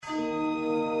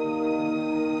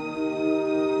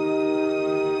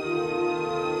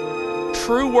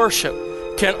true worship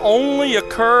can only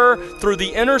occur through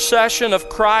the intercession of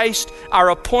Christ,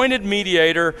 our appointed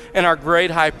mediator and our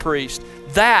great high priest.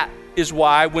 That is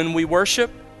why when we worship,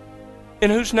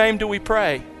 in whose name do we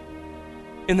pray?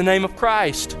 In the name of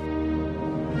Christ.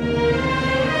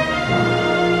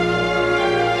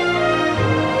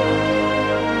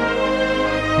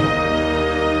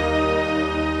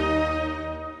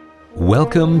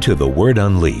 Welcome to The Word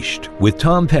Unleashed with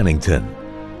Tom Pennington.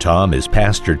 Tom is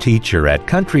pastor-teacher at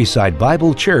Countryside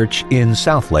Bible Church in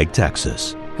Southlake,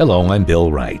 Texas. Hello, I'm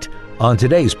Bill Wright. On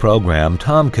today's program,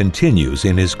 Tom continues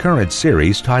in his current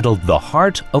series titled The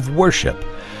Heart of Worship.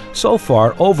 So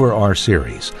far over our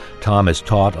series, Tom has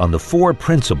taught on the 4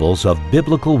 principles of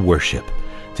biblical worship.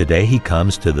 Today he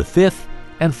comes to the 5th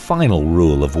and final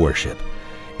rule of worship.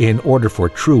 In order for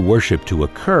true worship to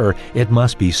occur, it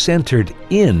must be centered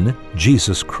in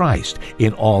Jesus Christ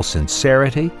in all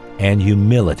sincerity and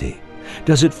humility.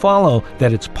 Does it follow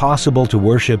that it's possible to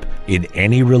worship in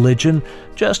any religion,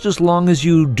 just as long as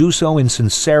you do so in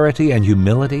sincerity and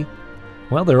humility?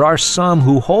 Well, there are some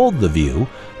who hold the view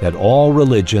that all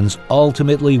religions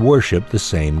ultimately worship the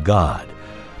same God.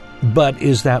 But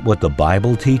is that what the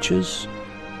Bible teaches?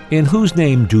 In whose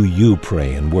name do you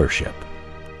pray and worship?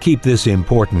 Keep this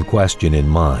important question in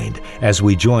mind as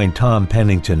we join Tom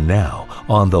Pennington now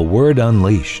on The Word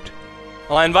Unleashed.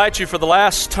 Well, I invite you for the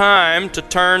last time to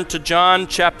turn to John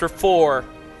chapter 4.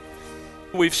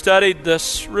 We've studied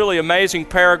this really amazing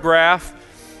paragraph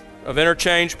of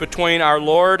interchange between our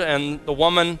Lord and the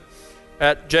woman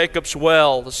at Jacob's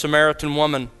well, the Samaritan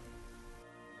woman.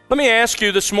 Let me ask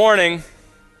you this morning,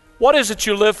 what is it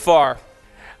you live for?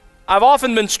 I've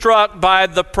often been struck by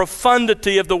the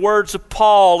profundity of the words of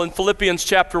Paul in Philippians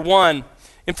chapter 1.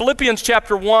 In Philippians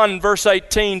chapter 1, verse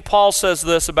 18, Paul says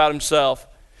this about himself: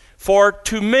 "For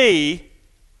to me,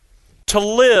 to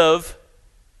live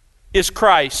is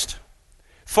Christ.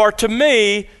 For to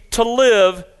me, to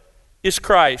live is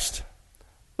Christ."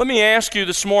 Let me ask you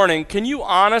this morning, can you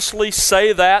honestly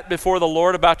say that before the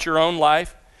Lord about your own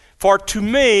life? For to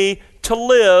me, to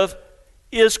live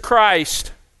is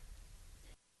Christ.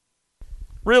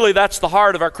 Really, that's the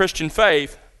heart of our Christian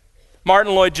faith.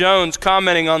 Martin Lloyd-Jones,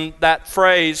 commenting on that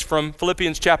phrase from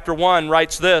Philippians chapter 1,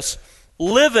 writes this: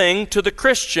 "Living to the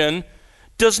Christian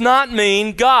does not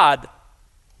mean God."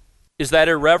 Is that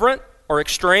irreverent or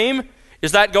extreme?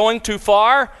 Is that going too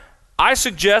far? I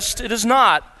suggest it is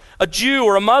not. A Jew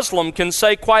or a Muslim can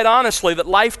say quite honestly that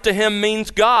life to him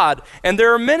means God, and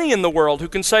there are many in the world who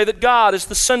can say that God is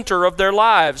the center of their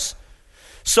lives.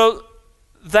 So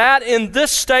that in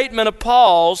this statement of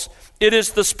Paul's, it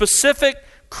is the specific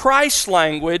Christ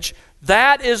language,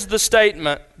 that is the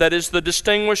statement that is the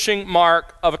distinguishing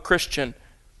mark of a Christian.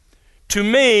 To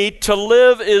me, to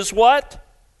live is what?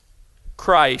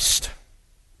 Christ.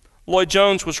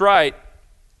 Lloyd-Jones was right.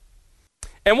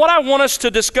 And what I want us to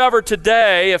discover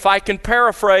today, if I can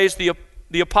paraphrase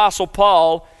the Apostle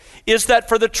Paul, is that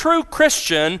for the true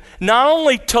Christian, not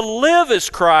only to live is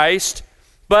Christ,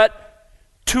 but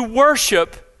to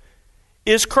worship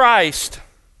is Christ.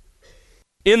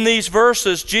 In these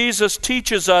verses, Jesus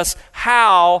teaches us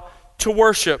how to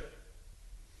worship.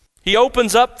 He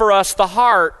opens up for us the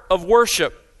heart of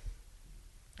worship.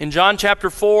 In John chapter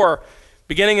 4,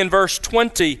 beginning in verse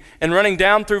 20 and running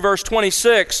down through verse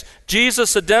 26,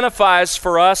 Jesus identifies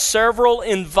for us several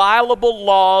inviolable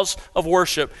laws of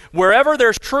worship. Wherever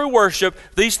there's true worship,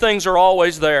 these things are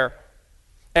always there.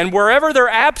 And wherever they're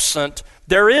absent,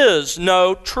 there is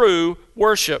no true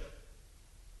worship.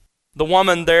 The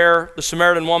woman there, the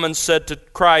Samaritan woman, said to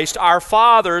Christ, "Our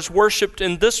fathers worshipped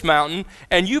in this mountain,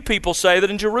 and you people say that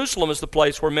in Jerusalem is the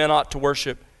place where men ought to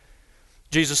worship."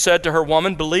 Jesus said to her,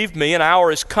 "Woman, believe me, an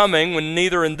hour is coming when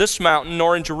neither in this mountain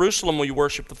nor in Jerusalem will you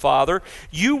worship the Father.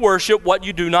 You worship what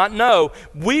you do not know.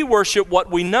 We worship what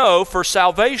we know, for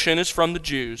salvation is from the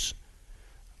Jews.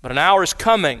 But an hour is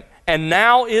coming, and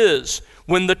now is,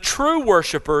 when the true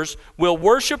worshipers will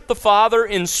worship the Father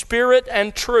in spirit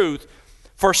and truth.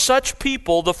 For such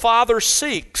people the Father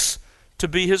seeks to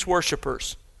be His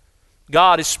worshipers.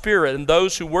 God is spirit, and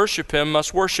those who worship Him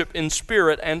must worship in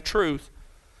spirit and truth."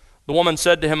 The woman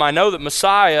said to him, "I know that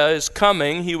Messiah is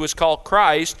coming, He was called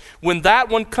Christ. When that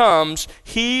one comes,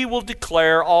 He will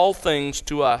declare all things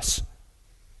to us."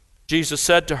 Jesus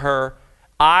said to her,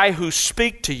 "I who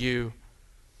speak to you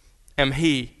am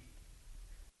He."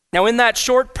 Now in that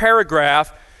short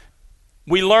paragraph,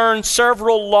 we learn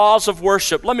several laws of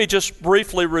worship. Let me just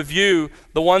briefly review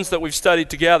the ones that we've studied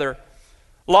together.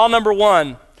 Law number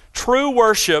 1, true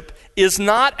worship is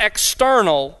not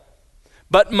external,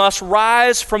 but must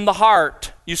rise from the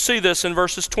heart. You see this in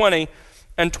verses 20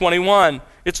 and 21.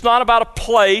 It's not about a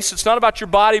place. It's not about your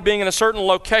body being in a certain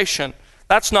location.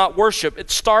 That's not worship.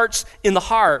 It starts in the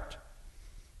heart.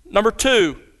 Number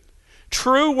 2,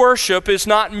 true worship is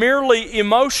not merely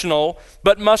emotional,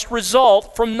 but must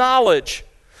result from knowledge.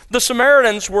 The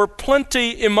Samaritans were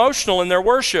plenty emotional in their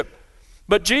worship,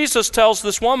 but Jesus tells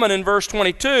this woman in verse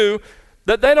 22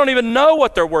 that they don't even know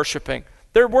what they're worshiping.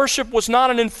 Their worship was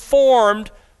not an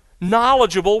informed,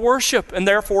 knowledgeable worship, and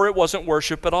therefore it wasn't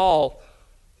worship at all.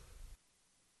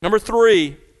 Number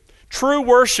 3, true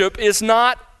worship is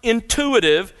not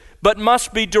intuitive, but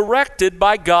must be directed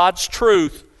by God's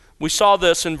truth. We saw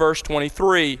this in verse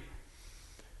 23.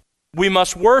 We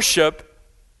must worship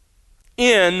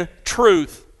in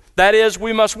truth. That is,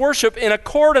 we must worship in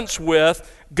accordance with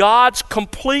God's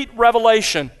complete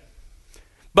revelation.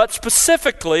 But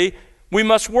specifically, we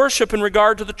must worship in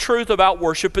regard to the truth about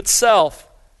worship itself.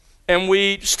 And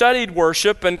we studied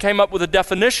worship and came up with a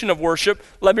definition of worship.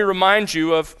 Let me remind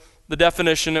you of the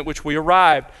definition at which we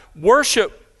arrived.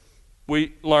 Worship,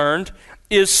 we learned,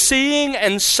 is seeing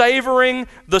and savoring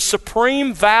the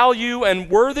supreme value and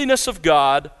worthiness of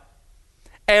God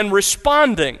and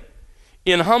responding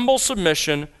in humble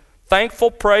submission,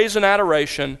 thankful praise and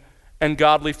adoration, and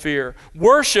godly fear.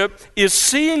 Worship is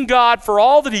seeing God for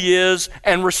all that He is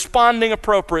and responding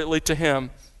appropriately to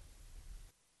Him.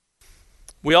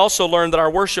 We also learned that our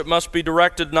worship must be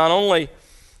directed not only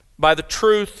by the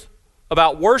truth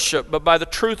about worship, but by the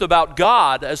truth about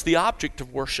God as the object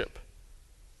of worship.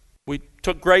 We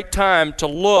took great time to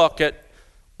look at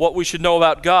what we should know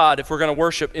about God if we're going to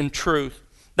worship in truth.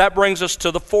 That brings us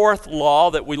to the 4th law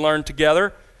that we learned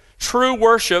together. True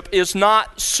worship is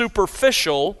not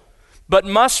superficial, but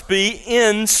must be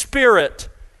in spirit.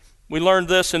 We learned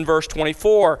this in verse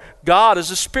 24. God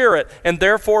is a spirit, and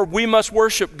therefore we must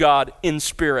worship God in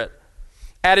spirit.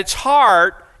 At its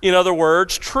heart, in other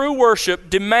words, true worship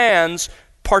demands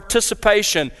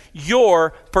participation,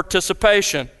 your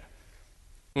participation.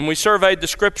 When we surveyed the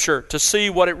Scripture to see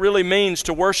what it really means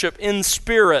to worship in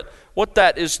spirit, what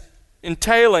that is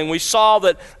entailing, we saw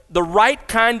that the right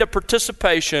kind of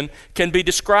participation can be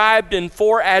described in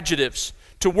 4 adjectives.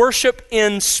 To worship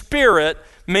in spirit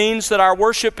means that our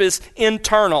worship is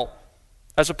internal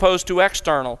as opposed to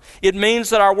external. It means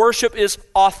that our worship is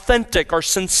authentic or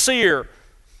sincere.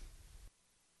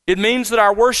 It means that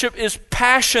our worship is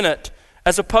passionate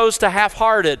as opposed to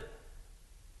half-hearted.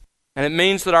 And it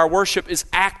means that our worship is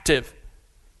active.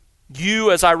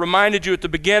 You, as I reminded you at the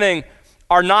beginning,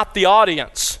 are not the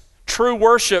audience. True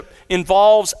worship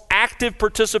involves active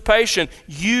participation.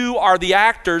 You are the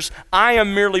actors. I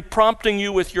am merely prompting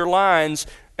you with your lines,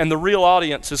 and the real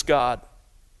audience is God.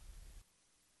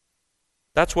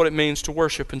 That's what it means to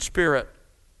worship in spirit.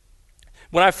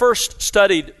 When I first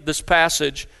studied this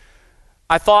passage,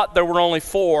 I thought there were only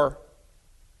 4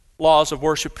 laws of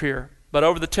worship here. But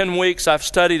over the 10 weeks I've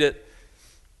studied it,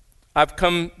 I've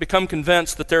become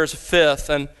convinced that there is a 5th.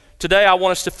 And today I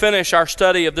want us to finish our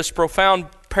study of this profound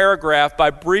paragraph by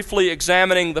briefly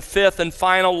examining the 5th and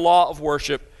final law of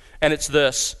worship. And it's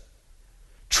this: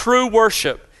 true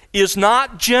worship is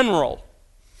not general,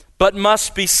 but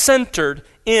must be centered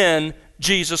in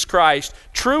Jesus Christ.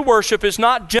 True worship is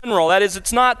not general. That is,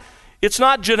 it's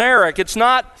not generic. It's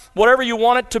not whatever you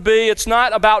want it to be. It's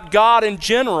not about God in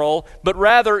general, but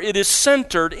rather it is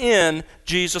centered in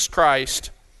Jesus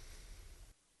Christ.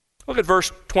 Look at verse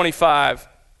 25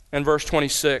 and verse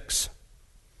 26.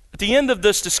 At the end of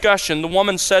this discussion, the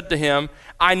woman said to him,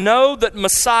 I know that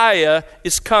Messiah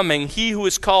is coming, he who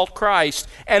is called Christ,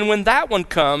 and when that one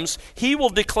comes, he will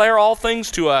declare all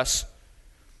things to us.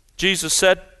 Jesus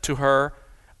said to her,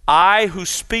 I who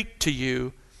speak to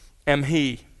you am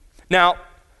he. Now,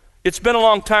 it's been a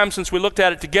long time since we looked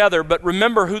at it together, but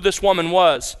remember who this woman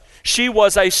was. She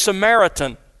was a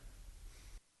Samaritan.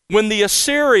 When the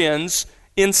Assyrians,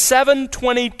 in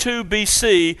 722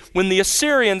 BC, when the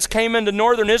Assyrians came into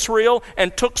northern Israel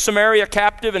and took Samaria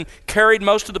captive and carried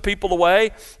most of the people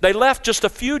away, they left just a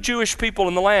few Jewish people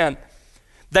in the land.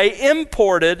 They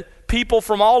imported people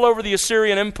from all over the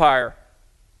Assyrian Empire.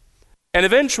 And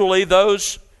eventually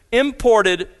those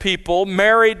imported people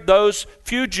married those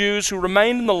few Jews who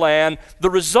remained in the land. The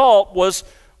result was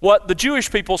what the Jewish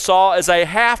people saw as a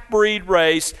half-breed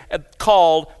race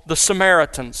called the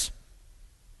Samaritans.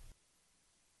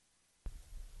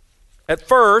 At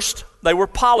first, they were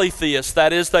polytheists,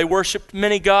 that is, they worshiped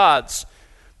many gods.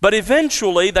 But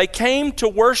eventually, they came to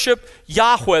worship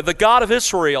Yahweh, the God of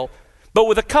Israel, but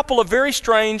with a couple of very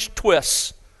strange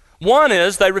twists. One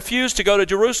is they refused to go to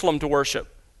Jerusalem to worship.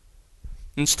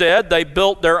 Instead, they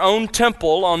built their own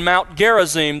temple on Mount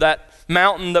Gerizim, that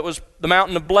mountain that was the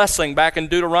mountain of blessing back in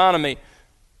Deuteronomy.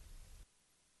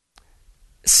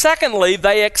 Secondly,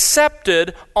 they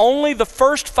accepted only the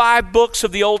first 5 books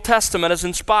of the Old Testament as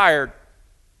inspired.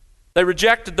 They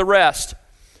rejected the rest.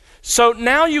 So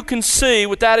now you can see,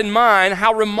 with that in mind,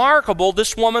 how remarkable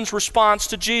this woman's response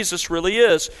to Jesus really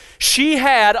is. She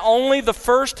had only the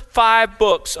first 5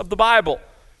 books of the Bible.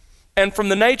 And from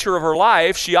the nature of her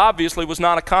life, she obviously was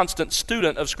not a constant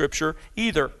student of Scripture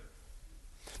either.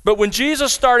 But when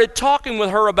Jesus started talking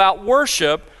with her about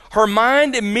worship, her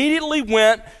mind immediately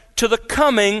went to the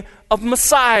coming of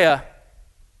Messiah.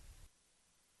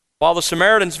 While the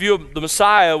Samaritans' view of the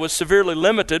Messiah was severely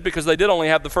limited because they did only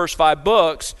have the first 5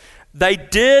 books, they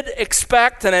did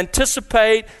expect and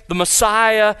anticipate the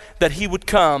Messiah, that he would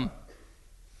come.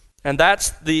 And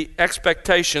that's the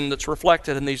expectation that's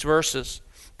reflected in these verses.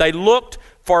 They looked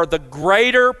for the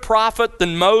greater prophet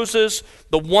than Moses,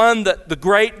 the one that the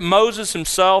great Moses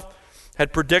himself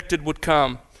had predicted would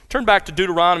come. Turn back to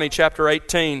Deuteronomy chapter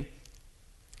 18.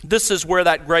 This is where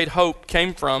that great hope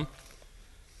came from.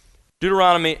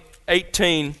 Deuteronomy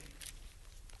 18,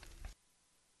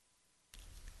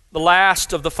 the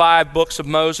last of the 5 books of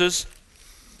Moses.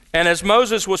 And as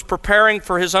Moses was preparing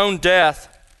for his own death,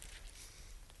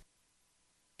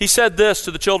 he said this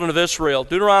to the children of Israel.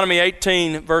 Deuteronomy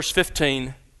 18, verse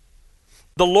 15.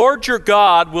 The Lord your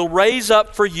God will raise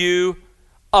up for you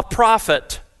a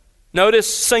prophet.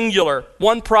 Notice singular,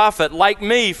 one prophet like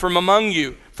me from among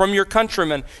you, from your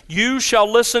countrymen. You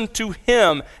shall listen to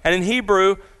him. And in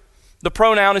Hebrew, the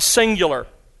pronoun is singular.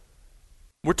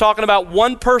 We're talking about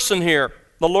one person here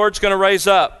the Lord's going to raise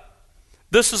up.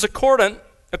 This is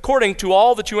according to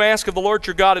all that you ask of the Lord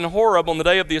your God in Horeb on the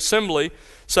day of the assembly,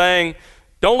 saying,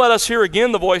 don't let us hear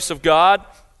again the voice of God.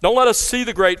 Don't let us see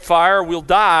the great fire. We'll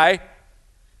die.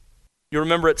 You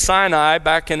remember at Sinai,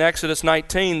 back in Exodus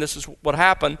 19, this is what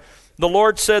happened. The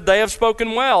Lord said, they have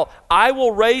spoken well. I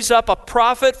will raise up a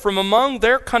prophet from among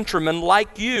their countrymen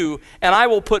like you, and I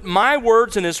will put my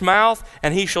words in his mouth,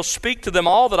 and he shall speak to them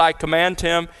all that I command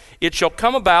him. It shall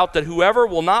come about that whoever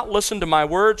will not listen to my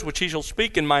words, which he shall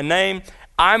speak in my name,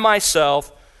 I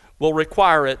myself will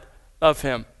require it of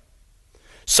him.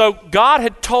 So God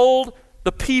had told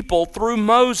the people through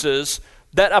Moses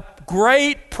that a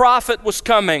great prophet was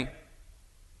coming.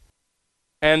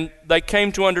 And they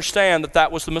came to understand that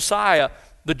that was the Messiah.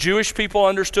 The Jewish people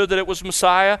understood that it was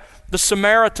Messiah. The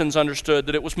Samaritans understood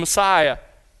that it was Messiah.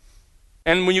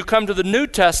 And when you come to the New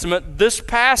Testament, this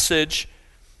passage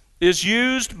is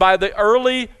used by in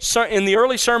the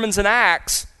early sermons in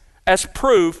Acts as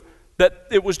proof that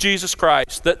it was Jesus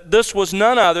Christ, that this was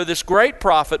none other, this great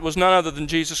prophet was none other than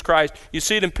Jesus Christ. You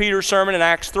see it in Peter's sermon in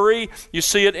Acts 3. You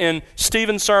see it in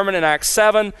Stephen's sermon in Acts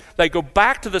 7. They go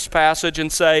back to this passage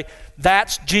and say,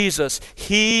 that's Jesus.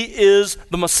 He is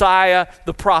the Messiah,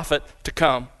 the prophet to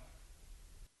come.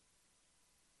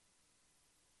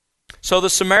 So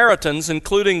the Samaritans,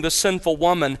 including the sinful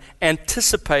woman,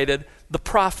 anticipated the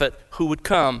prophet who would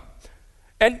come.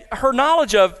 And her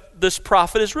knowledge of this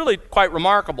prophet is really quite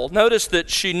remarkable. Notice that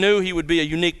she knew he would be a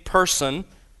unique person,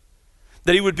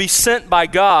 that he would be sent by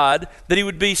God, that he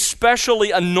would be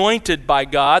specially anointed by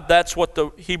God. That's what the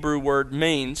Hebrew word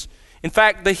means. In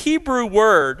fact, the Hebrew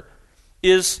word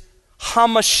is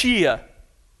Hamashiach.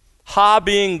 Ha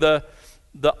being the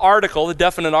article, the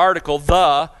definite article,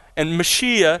 the, and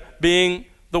Mashiach being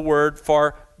the word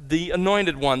for the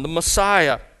anointed one, the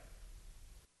Messiah.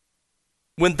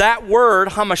 When that word,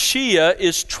 Hamashiach,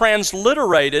 is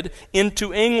transliterated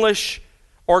into English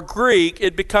or Greek,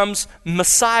 it becomes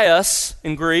Messias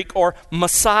in Greek or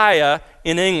Messiah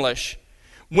in English.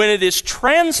 When it is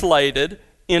translated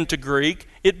into Greek,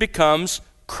 it becomes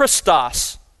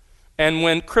Christos. And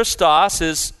when Christos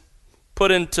is put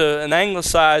into an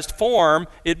anglicized form,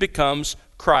 it becomes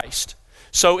Christ.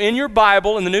 So in your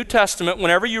Bible, in the New Testament,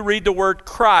 whenever you read the word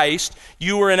Christ,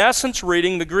 you are in essence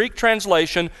reading the Greek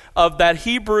translation of that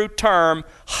Hebrew term,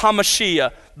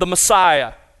 Hamashiach, the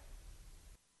Messiah.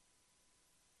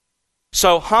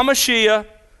 So Hamashiach,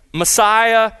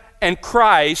 Messiah, and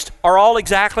Christ are all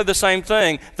exactly the same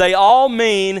thing. They all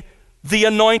mean the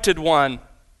anointed one.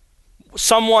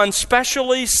 Someone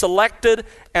specially selected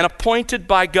and appointed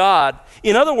by God.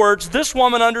 In other words, this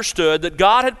woman understood that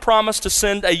God had promised to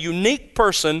send a unique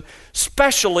person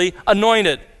specially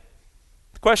anointed.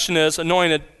 The question is,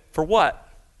 anointed for what?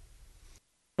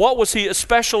 What was he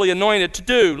especially anointed to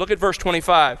do? Look at verse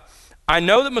 25. I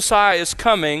know that Messiah is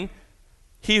coming,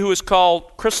 he who is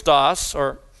called Christos,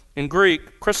 or in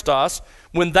Greek, Christos.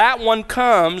 When that one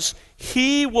comes,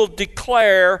 he will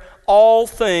declare all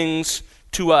things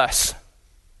to us.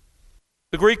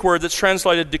 The Greek word that's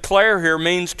translated declare here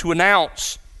means to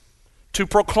announce, to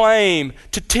proclaim,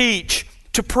 to teach,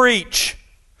 to preach.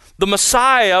 the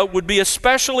Messiah would be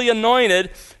especially anointed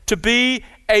to be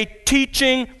a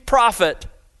teaching prophet.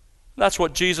 That's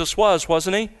what Jesus was,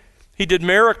 wasn't he? He did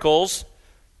miracles,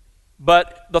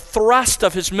 but the thrust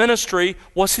of his ministry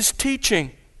was his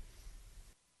teaching.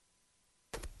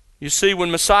 You see, when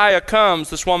Messiah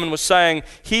comes, this woman was saying,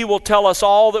 he will tell us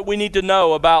all that we need to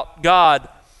know about God.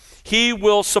 He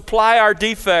will supply our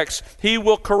defects. He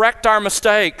will correct our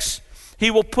mistakes. He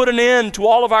will put an end to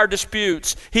all of our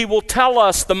disputes. He will tell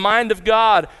us the mind of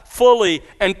God fully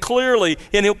and clearly,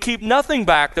 and he'll keep nothing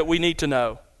back that we need to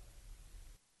know.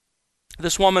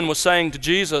 This woman was saying to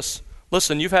Jesus,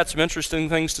 listen, you've had some interesting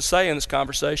things to say in this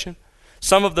conversation.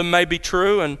 Some of them may be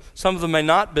true and some of them may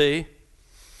not be.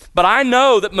 But I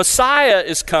know that Messiah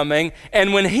is coming,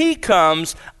 and when he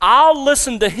comes, I'll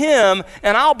listen to him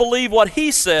and I'll believe what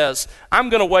he says. I'm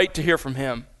going to wait to hear from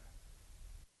him.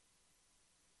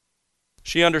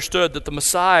 She understood that the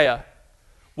Messiah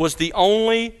was the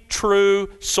only true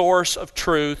source of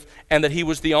truth and that he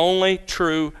was the only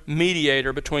true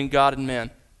mediator between God and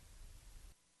men.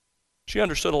 She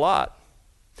understood a lot.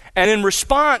 And in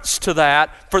response to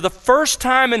that, for the first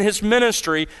time in his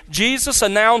ministry, Jesus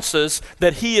announces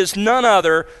that he is none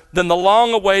other than the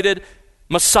long-awaited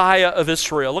Messiah of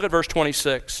Israel. Look at verse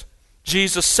 26.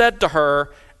 Jesus said to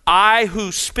her, I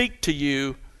who speak to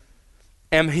you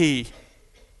am he.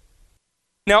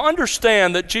 Now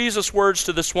understand that Jesus' words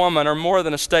to this woman are more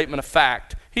than a statement of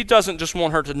fact. He doesn't just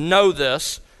want her to know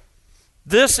this.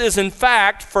 This is in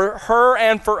fact for her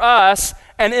and for us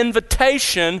an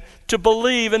invitation to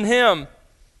believe in him.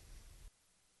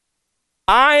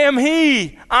 I am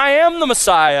he. I am the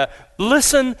Messiah.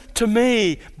 Listen to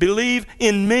me. Believe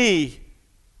in me.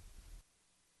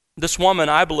 This woman,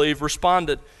 I believe,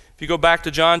 responded. If you go back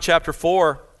to John chapter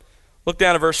 4, look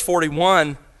down at verse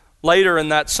 41. Later in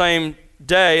that same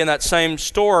day, in that same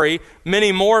story,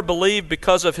 many more believed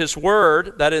because of his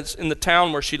word, that is in the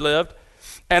town where she lived.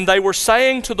 And they were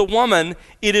saying to the woman,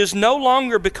 it is no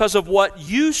longer because of what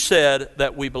you said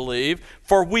that we believe,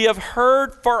 for we have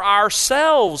heard for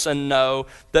ourselves and know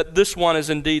that this one is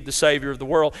indeed the Savior of the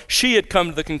world. She had come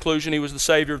to the conclusion he was the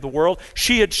Savior of the world.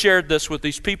 She had shared this with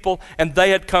these people, and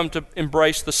they had come to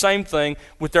embrace the same thing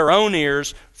with their own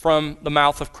ears from the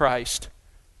mouth of Christ.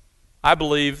 I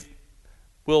believe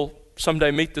we'll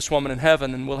someday meet this woman in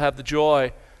heaven, and we'll have the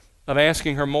joy of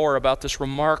asking her more about this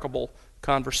remarkable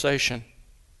conversation.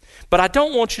 But I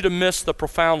don't want you to miss the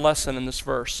profound lesson in this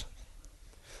verse.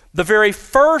 The very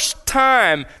first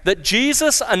time that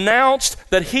Jesus announced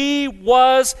that he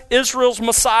was Israel's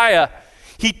Messiah,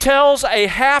 he tells a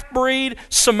half-breed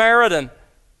Samaritan,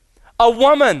 a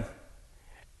woman,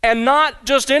 and not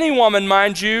just any woman,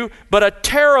 mind you, but a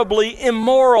terribly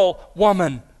immoral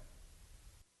woman.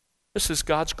 This is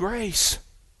God's grace.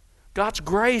 God's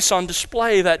grace on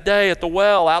display that day at the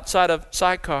well outside of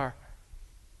Sychar.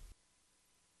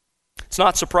 It's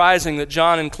not surprising that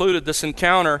John included this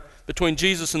encounter between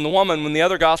Jesus and the woman when the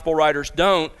other gospel writers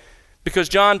don't, because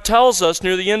John tells us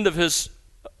near the end of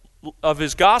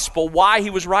his gospel why he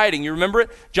was writing. You remember it?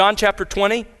 John chapter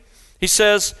 20. He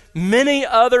says, many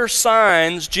other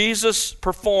signs Jesus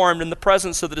performed in the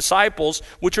presence of the disciples,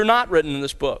 which are not written in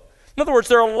this book. In other words,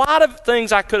 there are a lot of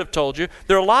things I could have told you.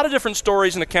 There are a lot of different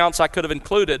stories and accounts I could have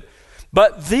included.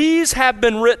 But these have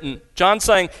been written. John's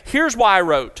saying, here's why I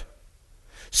wrote.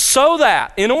 So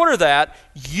that, in order that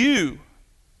you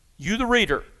the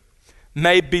reader,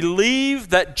 may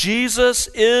believe that Jesus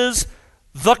is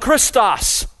the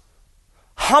Christos,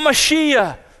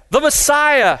 Hamashiach, the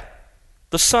Messiah,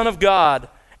 the Son of God,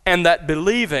 and that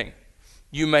believing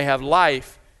you may have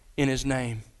life in his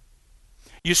name.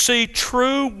 You see,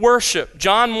 true worship,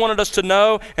 John wanted us to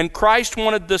know, and Christ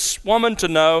wanted this woman to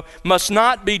know, must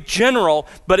not be general,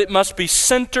 but it must be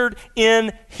centered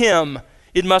in him.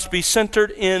 It must be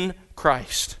centered in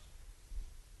Christ.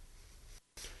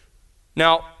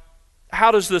 Now,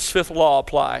 how does this fifth law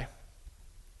apply?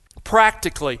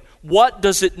 Practically, what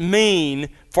does it mean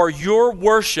for your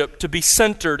worship to be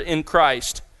centered in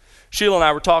Christ? Sheila and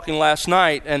I were talking last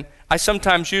night, and I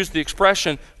sometimes use the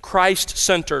expression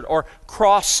Christ-centered or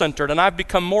cross-centered, and I've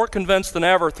become more convinced than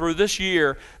ever through this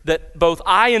year that both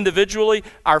I individually,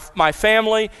 my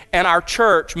family, and our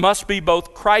church must be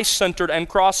both Christ-centered and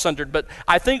cross-centered. But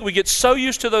I think we get so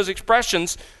used to those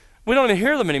expressions, we don't even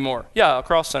hear them anymore. Yeah,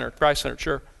 cross-centered, Christ-centered,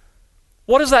 sure.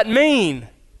 What does that mean?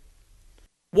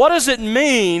 What does it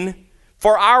mean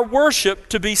for our worship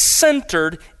to be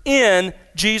centered in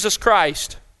Jesus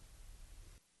Christ?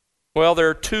 Well, there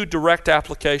are two direct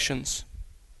applications.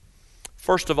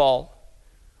 First of all,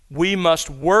 we must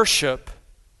worship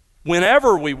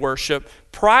whenever we worship,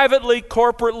 privately,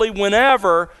 corporately,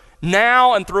 whenever,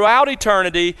 now and throughout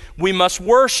eternity, we must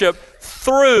worship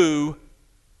through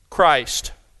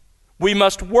Christ. We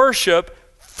must worship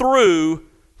through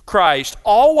Christ.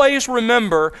 Always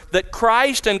remember that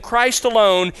Christ and Christ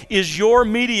alone is your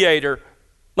mediator.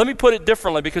 Let me put it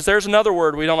differently, because there's another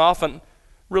word we don't often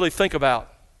really think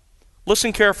about.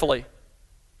 Listen carefully.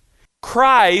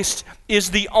 Christ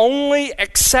is the only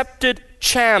accepted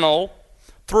channel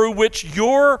through which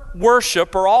your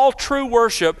worship, or all true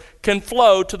worship, can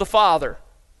flow to the Father.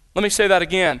 Let me say that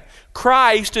again.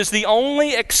 Christ is the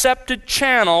only accepted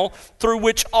channel through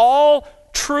which all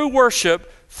true worship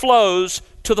flows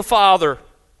to the Father.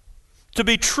 To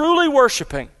be truly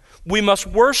worshiping, we must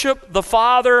worship the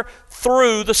Father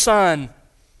through the Son.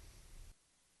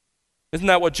 Isn't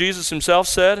that what Jesus himself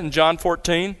said in John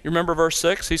 14? You remember verse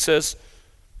 6? He says,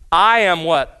 I am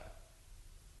what?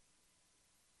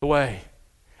 The way.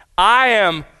 I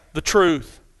am the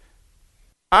truth.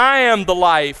 I am the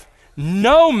life.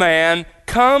 No man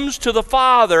comes to the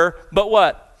Father but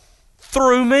what?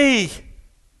 Through me.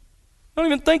 Don't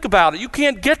even think about it. You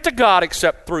can't get to God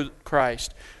except through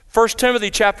Christ. 1 Timothy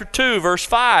chapter 2, verse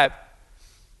 5.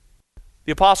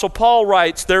 The Apostle Paul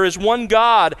writes, there is one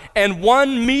God and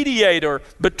one mediator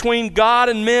between God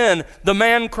and men, the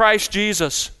man Christ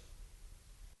Jesus.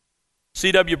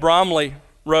 C.W. Bromley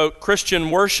wrote,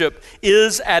 Christian worship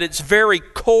is at its very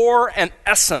core and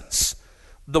essence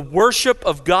the worship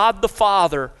of God the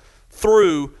Father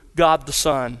through God the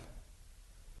Son.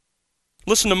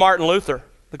 Listen to Martin Luther,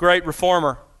 the great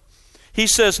reformer. He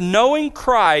says, knowing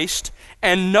Christ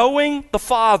and knowing the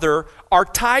Father are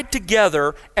tied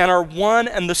together and are one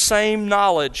and the same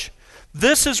knowledge.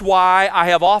 This is why I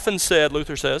have often said,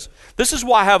 Luther says, this is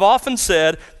why I have often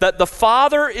said that the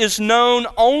Father is known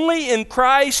only in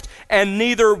Christ and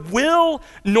neither will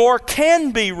nor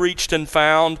can be reached and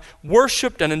found,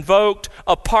 worshipped and invoked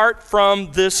apart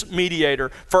from this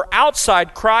mediator. For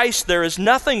outside Christ there is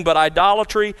nothing but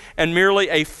idolatry and merely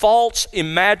a false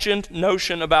imagined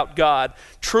notion about God.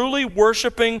 Truly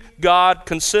worshiping God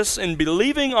consists in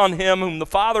believing on Him whom the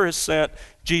Father has sent,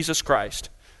 Jesus Christ.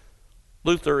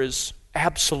 Luther is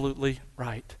absolutely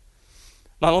right.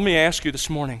 Now let me ask you this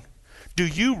morning, do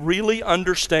you really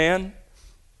understand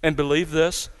and believe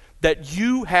this? That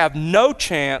you have no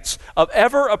chance of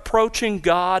ever approaching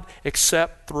God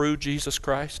except through Jesus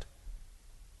Christ?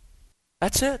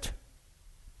 That's it.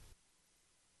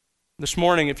 This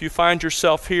morning, if you find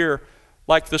yourself here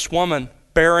like this woman,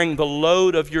 bearing the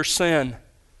load of your sin,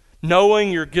 knowing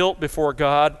your guilt before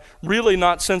God, really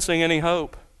not sensing any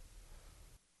hope,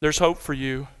 there's hope for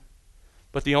you.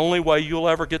 But the only way you'll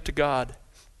ever get to God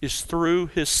is through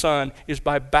His Son, is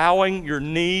by bowing your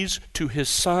knees to His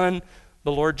Son,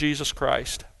 the Lord Jesus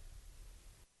Christ.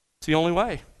 It's the only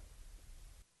way.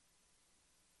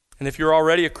 And if you're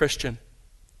already a Christian,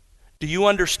 do you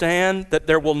understand that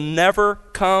there will never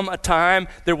come a time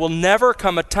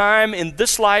in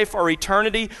this life or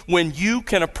eternity when you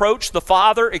can approach the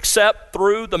Father except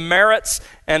through the merits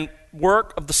and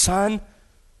work of the Son?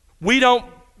 We don't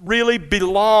really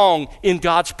belong in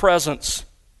God's presence,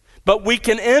 but we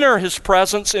can enter His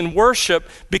presence in worship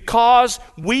because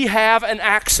we have an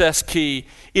access key.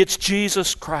 It's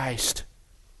Jesus Christ.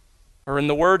 Or in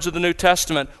the words of the New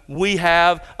Testament, we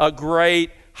have a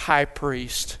great high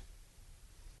priest.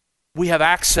 We have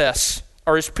access.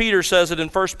 Or as Peter says it in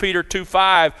 1 Peter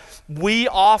 2:5, we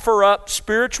offer up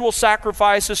spiritual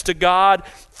sacrifices to God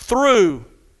through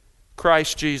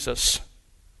Christ Jesus.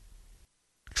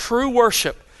 True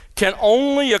worship can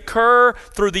only occur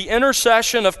through the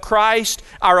intercession of Christ,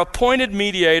 our appointed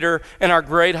mediator and our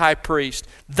great high priest.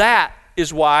 That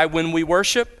is why when we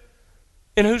worship,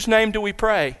 in whose name do we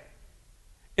pray?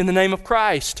 In the name of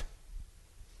Christ.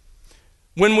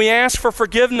 When we ask for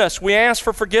forgiveness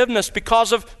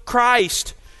because of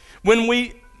Christ. When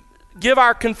we give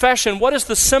our confession, what is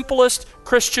the simplest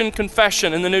Christian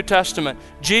confession in the New Testament?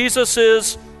 Jesus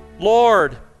is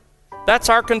Lord. That's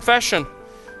our confession.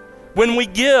 When we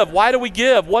give, why do we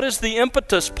give? What is the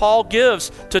impetus Paul gives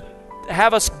to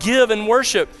have us give in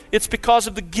worship? It's because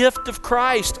of the gift of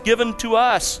Christ given to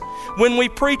us. When we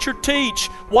preach or teach,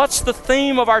 what's the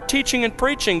theme of our teaching and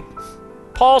preaching?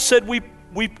 Paul said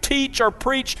we teach or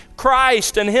preach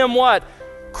Christ and Him what?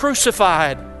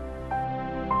 Crucified.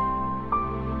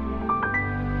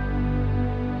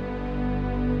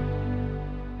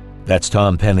 That's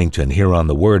Tom Pennington here on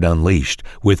The Word Unleashed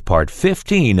with part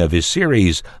 15 of his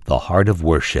series, The Heart of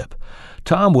Worship.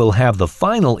 Tom will have the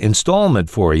final installment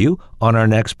for you on our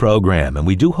next program, and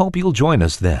we do hope you'll join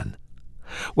us then.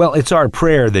 Well, it's our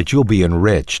prayer that you'll be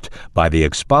enriched by the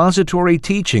expository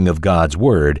teaching of God's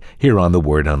Word here on The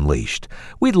Word Unleashed.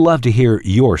 We'd love to hear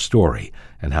your story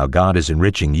and how God is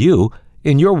enriching you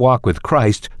in your walk with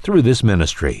Christ through this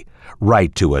ministry.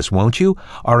 Write to us, won't you?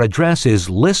 Our address is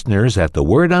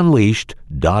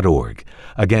listeners@thewordunleashed.org.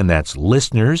 Again, that's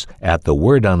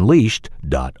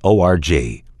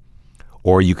listeners@thewordunleashed.org.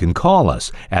 Or you can call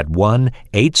us at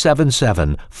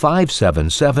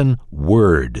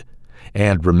 1-877-577-WORD.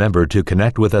 And remember to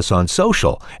connect with us on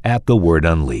social at The Word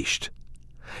Unleashed.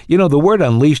 You know, The Word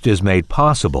Unleashed is made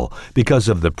possible because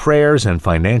of the prayers and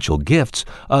financial gifts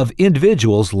of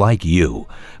individuals like you.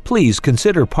 Please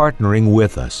consider partnering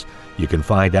with us. You can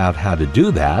find out how to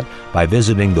do that by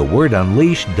visiting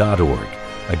thewordunleashed.org.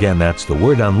 Again, that's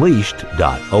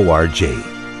thewordunleashed.org.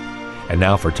 And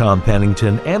now for Tom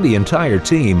Pennington and the entire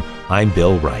team, I'm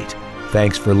Bill Wright.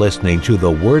 Thanks for listening to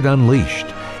The Word Unleashed,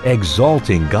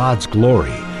 exalting God's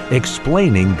glory,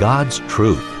 explaining God's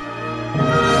truth.